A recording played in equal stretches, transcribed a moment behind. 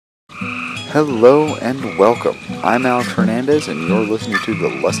Hello and welcome. I'm Alex Hernandez, and you're listening to the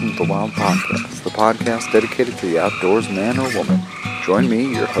Lessons of the Wild podcast, the podcast dedicated to the outdoors man or woman. Join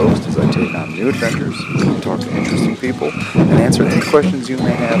me, your host, as I take on new adventures, talk to interesting people, and answer any questions you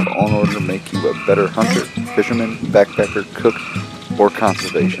may have, all in order to make you a better hunter, fisherman, backpacker, cook, or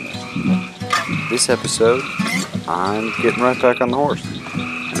conservationist. This episode, I'm getting right back on the horse.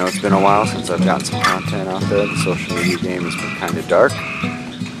 I know it's been a while since I've gotten some content out there. The social media game has been kind of dark.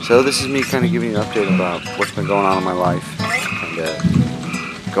 So this is me kind of giving you an update about what's been going on in my life,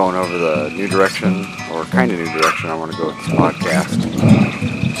 and going over the new direction, or kind of new direction I want to go with this podcast.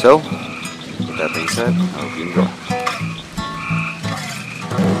 So, with that being said, I hope you enjoy.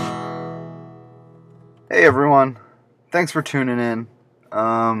 Hey everyone, thanks for tuning in.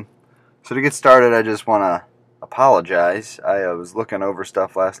 So to get started, I just want to apologize. I was looking over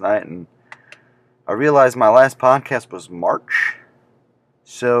stuff last night, and I realized my last podcast was March.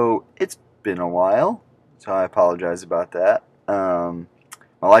 So it's been a while, so I apologize about that. My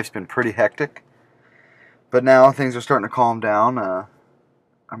life's been pretty hectic, but now things are starting to calm down.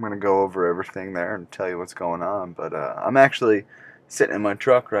 I'm going to go over everything there and tell you what's going on, but I'm actually sitting in my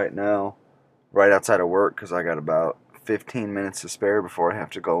truck right now, right outside of work, because I got about 15 minutes to spare before I have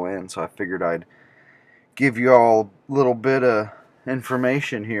to go in, so I figured I'd give you all a little bit of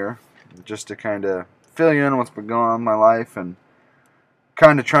information here, just to kind of fill you in on what's been going on in my life, and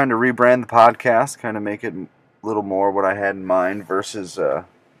kind of trying to rebrand the podcast, kind of make it a little more what I had in mind versus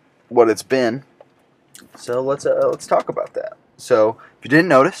what it's been. So let's talk about that. So if you didn't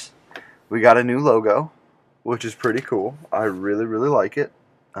notice, we got a new logo, which is pretty cool. I really like it.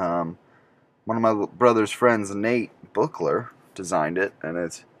 One of my brother's friends, Nate Buckler, designed it, and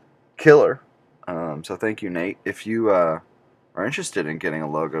it's killer. So thank you, Nate. If you are interested in getting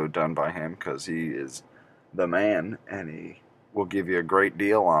a logo done by him, because he is the man, and he will give you a great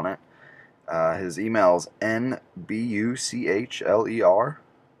deal on it. His email is nbuchler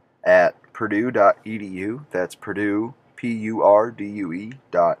at purdue.edu. That's Purdue, PURDUE.edu.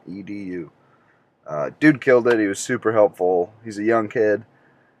 Dude killed it. He was super helpful. He's a young kid.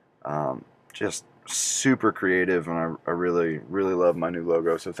 Just super creative, and I really love my new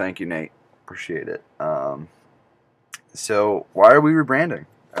logo. So thank you, Nate. Appreciate it. So why are we rebranding?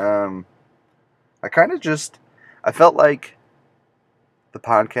 I felt like the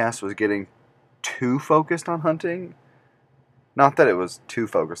podcast was getting too focused on hunting. Not that it was too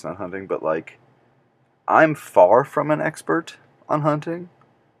focused on hunting, but like, I'm far from an expert on hunting,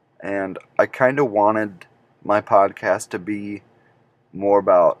 and I kind of wanted my podcast to be more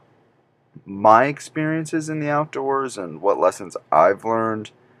about my experiences in the outdoors and what lessons I've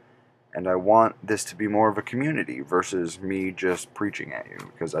learned, and I want this to be more of a community versus me just preaching at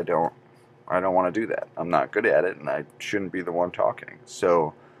you, because I don't want to do that. I'm not good at it, and I shouldn't be the one talking.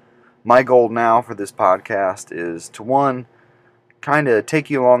 So my goal now for this podcast is to, one, kind of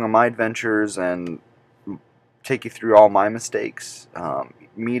take you along on my adventures and take you through all my mistakes,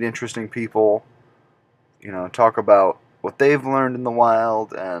 meet interesting people, talk about what they've learned in the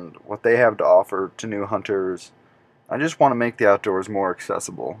wild and what they have to offer to new hunters. I just want to make the outdoors more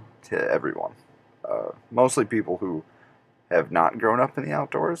accessible to everyone. Mostly people who have not grown up in the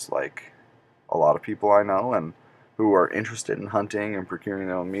outdoors, like a lot of people I know, and who are interested in hunting and procuring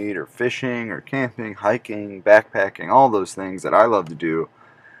their own meat, or fishing, or camping, hiking, backpacking, all those things that I love to do,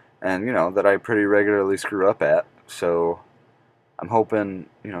 and that I pretty regularly screw up at. So I'm hoping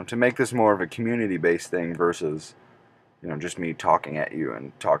to make this more of a community-based thing versus just me talking at you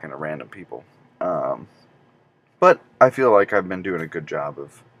and talking to random people. But I feel like I've been doing a good job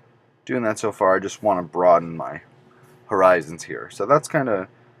of doing that so far. I just want to broaden my horizons here. So that's kind of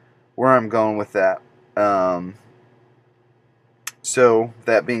where I'm going with that. So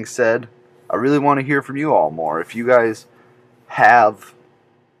that being said, I really want to hear from you all more. If you guys have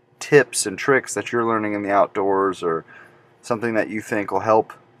tips and tricks that you're learning in the outdoors, or something that you think will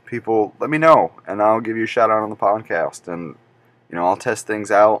help people, let me know, and I'll give you a shout out on the podcast. And I'll test things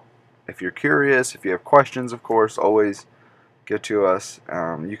out. If you're curious, if you have questions, of course, always get to us.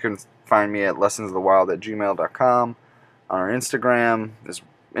 You can find me at lessonsofthewild@gmail.com. On our Instagram.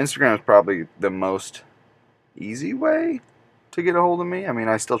 Instagram is probably the most easy way to get a hold of me. I mean,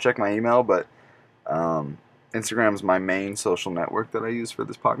 I still check my email, but Instagram is my main social network that I use for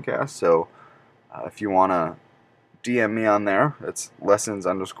this podcast. So if you want to DM me on there, it's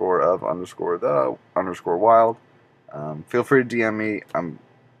lessons_of_the_wild. Feel free to DM me. I'm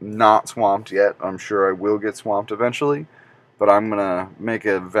not swamped yet. I'm sure I will get swamped eventually, but I'm going to make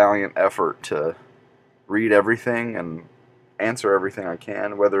a valiant effort to read everything and answer everything I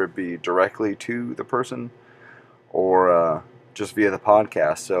can, whether it be directly to the person or just via the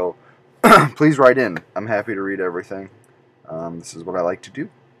podcast. So please write in. I'm happy to read everything. This is what I like to do.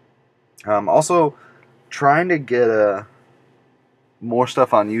 Also, trying to get more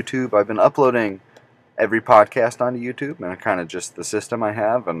stuff on YouTube. I've been uploading every podcast onto YouTube, and kind of just the system I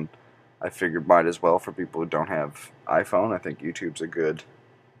have, and I figured might as well for people who don't have iPhone. I think YouTube's a good,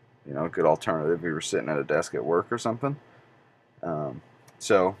 good alternative if you were sitting at a desk at work or something.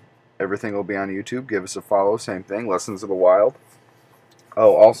 So everything will be on YouTube. Give us a follow. Same thing. Lessons of the Wild.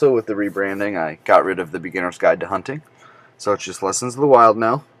 Oh, also with the rebranding, I got rid of the Beginner's Guide to Hunting. So it's just Lessons of the Wild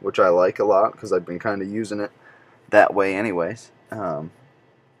now, which I like a lot because I've been kind of using it that way anyways. So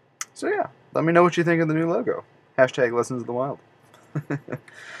yeah, let me know what you think of the new logo. Hashtag Lessons of the Wild.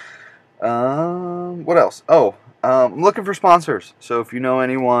 What else? Oh, I'm looking for sponsors. So if you know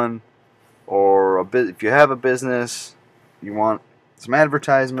anyone, or if you have a business, you want some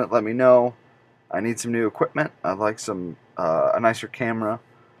advertisement, let me know. I need some new equipment. I'd like a nicer camera.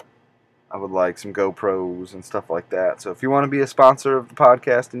 I would like some GoPros and stuff like that. So if you want to be a sponsor of the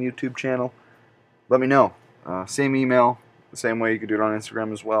podcast and YouTube channel, let me know. Same email, the same way you could do it on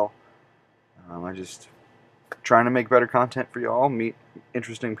Instagram as well. I just trying to make better content for y'all, meet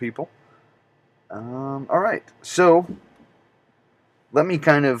interesting people. Alright, so let me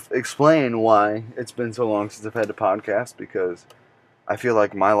kind of explain why it's been so long since I've had a podcast, because I feel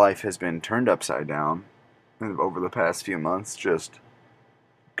like my life has been turned upside down over the past few months, just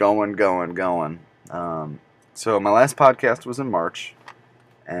going. So my last podcast was in March,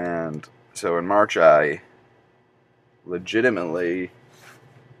 and so in March I legitimately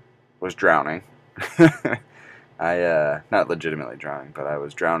was drowning. Not legitimately drowning, but I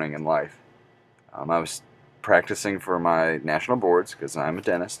was drowning in life. I was practicing for my national boards because I'm a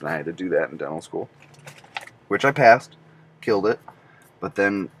dentist and I had to do that in dental school, which I passed, killed it. But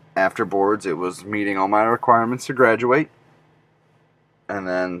then after boards, it was meeting all my requirements to graduate. And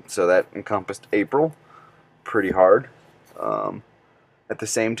then, so that encompassed April, pretty hard. At the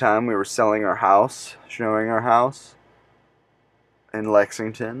same time, we were selling our house, showing our house in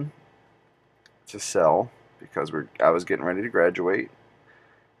Lexington to sell because I was getting ready to graduate.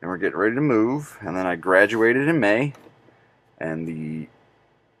 And we're getting ready to move, and then I graduated in May, and the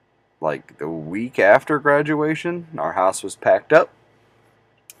week after graduation, our house was packed up.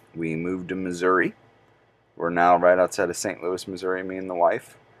 We moved to Missouri. We're now right outside of St. Louis, Missouri, me and the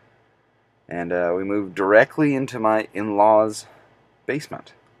wife. And we moved directly into my in-laws'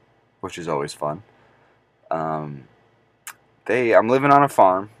 basement, which is always fun. I'm living on a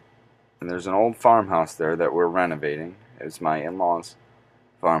farm, and there's an old farmhouse there that we're renovating. It's my in-laws'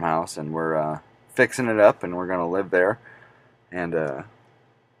 farmhouse, and we're fixing it up, and we're going to live there. And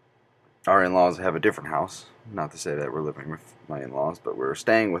our in-laws have a different house. Not to say that we're living with my in-laws, but we're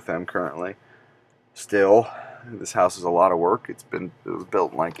staying with them currently. Still, this house is a lot of work. It was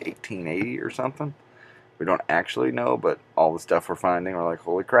built in like 1880 or something. We don't actually know, but all the stuff we're finding, we're like,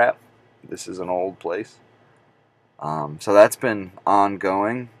 holy crap, this is an old place. So that's been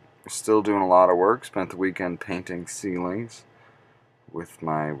ongoing. Still doing a lot of work. Spent the weekend painting ceilings with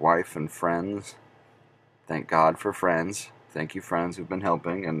my wife and friends. Thank God for friends. Thank you, friends who've been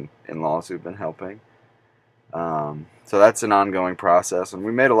helping, and in-laws who've been helping. So that's an ongoing process, and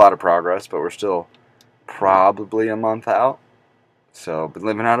we made a lot of progress, but we're still probably a month out. So I've been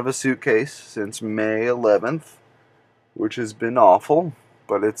living out of a suitcase since May 11th, which has been awful,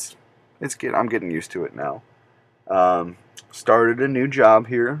 but I'm getting used to it now. Started a new job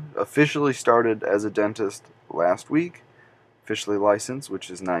here. Officially started as a dentist last week. Officially licensed, which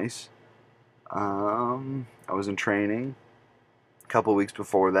is nice. I was in training a couple weeks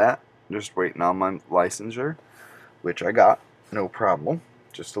before that, just waiting on my licensure, which I got, no problem.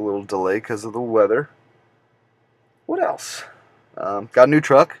 Just a little delay because of the weather. What else? Got a new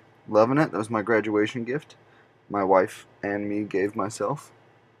truck, loving it. That was my graduation gift. My wife and me gave myself.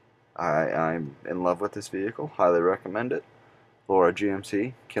 I'm in love with this vehicle, highly recommend it. Laura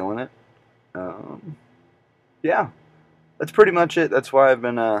GMC, killing it. Yeah. That's pretty much it. That's why I've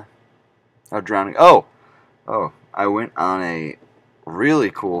been drowning. Oh, I went on a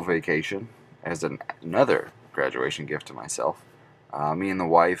really cool vacation as another graduation gift to myself. Me and the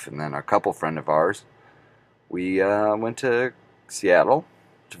wife, and then a couple friend of ours. We went to Seattle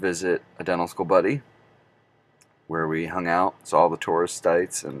to visit a dental school buddy, where we hung out, saw all the tourist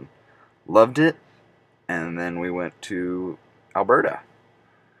sites, and loved it. And then we went to Alberta,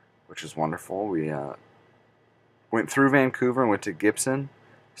 which is wonderful. We went through Vancouver and went to Gibson.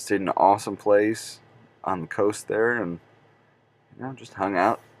 Stayed in an awesome place on the coast there, and just hung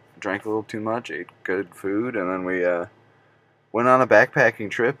out, drank a little too much, ate good food, and then we went on a backpacking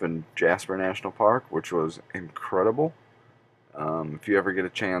trip in Jasper National Park, which was incredible. If you ever get a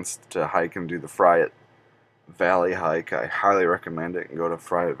chance to hike and do the Friat Valley hike, I highly recommend it, and go to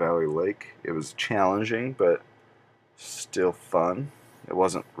Friat Valley Lake. It was challenging, but still fun. It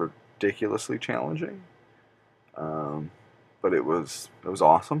wasn't ridiculously challenging, but it was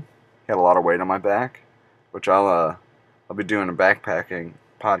awesome. Had a lot of weight on my back, which I'll be doing a backpacking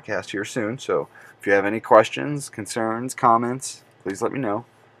podcast here soon. So if you have any questions, concerns, comments, please let me know.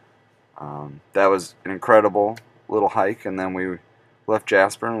 That was an incredible little hike, and then we left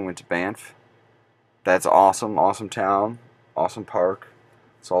Jasper and went to Banff. That's awesome, awesome town, awesome park.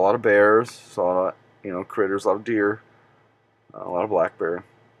 Saw a lot of bears, saw a lot of, critters, a lot of deer, a lot of black bear,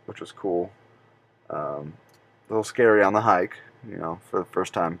 which was cool. A little scary on the hike, for the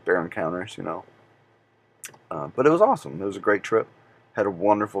first time bear encounters, but it was awesome. It was a great trip. Had a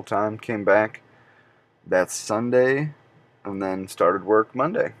wonderful time. Came back that Sunday and then started work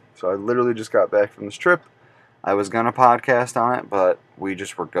Monday. So I literally just got back from this trip. I was going to podcast on it, but we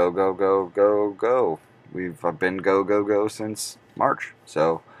just were go, go, go, go, go. I've been go, go, go since March.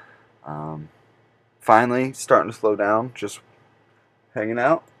 So finally starting to slow down, just hanging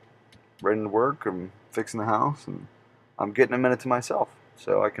out, ready to work. I'm fixing the house, and I'm getting a minute to myself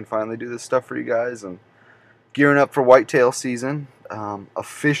so I can finally do this stuff for you guys, and gearing up for whitetail season.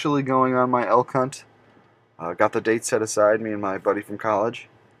 Officially going on my elk hunt. Got the date set aside, me and my buddy from college,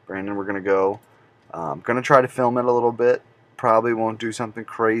 Brandon. We're going to go. I'm going to try to film it a little bit. Probably won't do something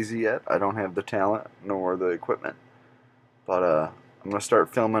crazy yet. I don't have the talent nor the equipment. But I'm going to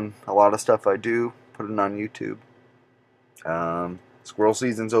start filming a lot of stuff I do, put it on YouTube. Squirrel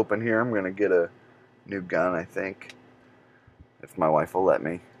season's open here. I'm going to get a new gun, I think, if my wife will let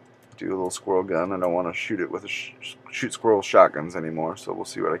me. Do a little squirrel gun. I don't want to shoot it with shoot squirrel shotguns anymore, so we'll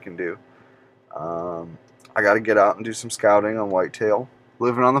see what I can do. I got to get out and do some scouting on whitetail.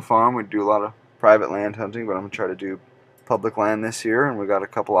 Living on the farm, we do a lot of private land hunting, but I'm going to try to do public land this year, and we got a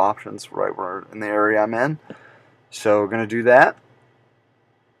couple options right where in the area I'm in. So we're going to do that,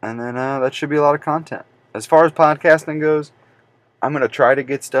 and then that should be a lot of content. As far as podcasting goes, I'm going to try to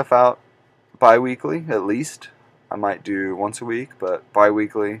get stuff out bi-weekly at least. I might do once a week, but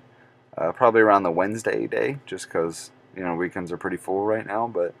bi-weekly. Probably around the Wednesday day, just because, weekends are pretty full right now.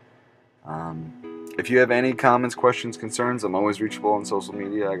 But if you have any comments, questions, concerns, I'm always reachable on social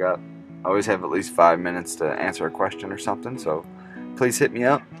media. I always have at least 5 minutes to answer a question or something, so please hit me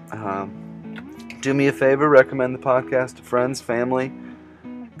up. Do me a favor, recommend the podcast to friends, family,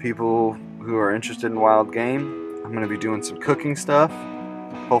 people who are interested in wild game. I'm going to be doing some cooking stuff.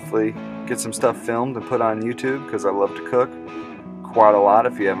 Hopefully get some stuff filmed and put on YouTube, because I love to cook quite a lot.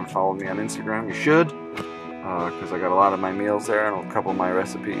 If you haven't followed me on Instagram, you should, because I got a lot of my meals there and a couple of my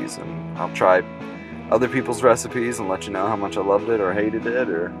recipes, and I'll try other people's recipes and let you know how much I loved it or hated it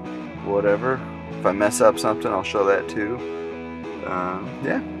or whatever. If I mess up something, I'll show that too.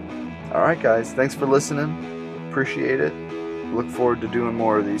 Yeah. Alright guys, thanks for listening. Appreciate it. Look forward to doing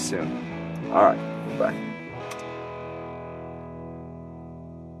more of these soon. Alright, bye.